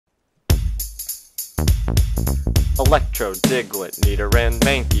Electro, Diglett, Nidoran,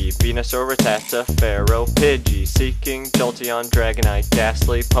 Mankey, Venusaur, Rattata, Pharaoh, Pidgey, Seeking, Jolteon, Dragonite,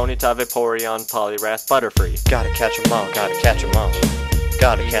 Ghastly, Ponyta, Vaporeon, Poliwrath, Butterfree. Gotta catch 'em all, gotta catch 'em all.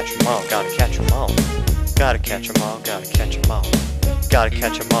 Gotta catch 'em all, gotta catch 'em all. Gotta catch 'em all, gotta catch 'em all. Gotta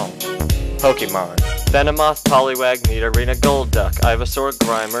catch 'em all. Pokemon. Venomoth, Poliwag, Nidorina, Golduck, Ivysaur,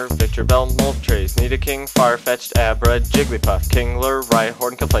 Grimer, Victreebel, Moltres, Nidoking, Farfetch'd, Abra, Jigglypuff, Kingler,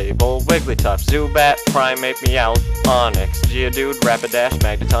 Rhyhorn, Clefable, Wigglytuff, Zubat, Primeape, Meowth, Onix, Geodude, Rapidash,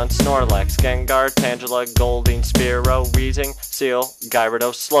 Magneton, Snorlax, Gengar, Tangela, Goldeen, Spearow, Weezing, Seal,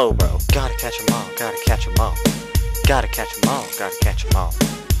 Gyarados, Slowbro. Gotta catch 'em all, gotta catch 'em all. Gotta catch 'em all, gotta catch 'em all.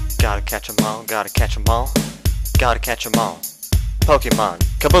 Gotta catch 'em all, gotta catch 'em all. Gotta catch 'em all. Pokemon.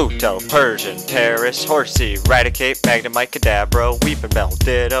 Kabuto, Persian, Terrace, Horsea, Raticate, Magnemite, Kadabra, Weepinbell,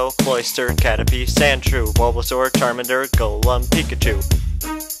 Ditto, Cloyster, Caterpie, Sandshrew, Bulbasaur, Charmander, Golem, Pikachu.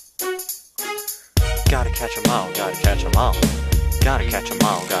 Gotta catch 'em all, gotta catch 'em all. Gotta catch 'em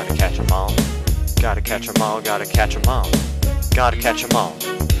all, gotta catch 'em all. Gotta catch 'em all, gotta catch 'em all. Gotta catch 'em all.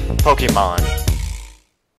 Pokemon.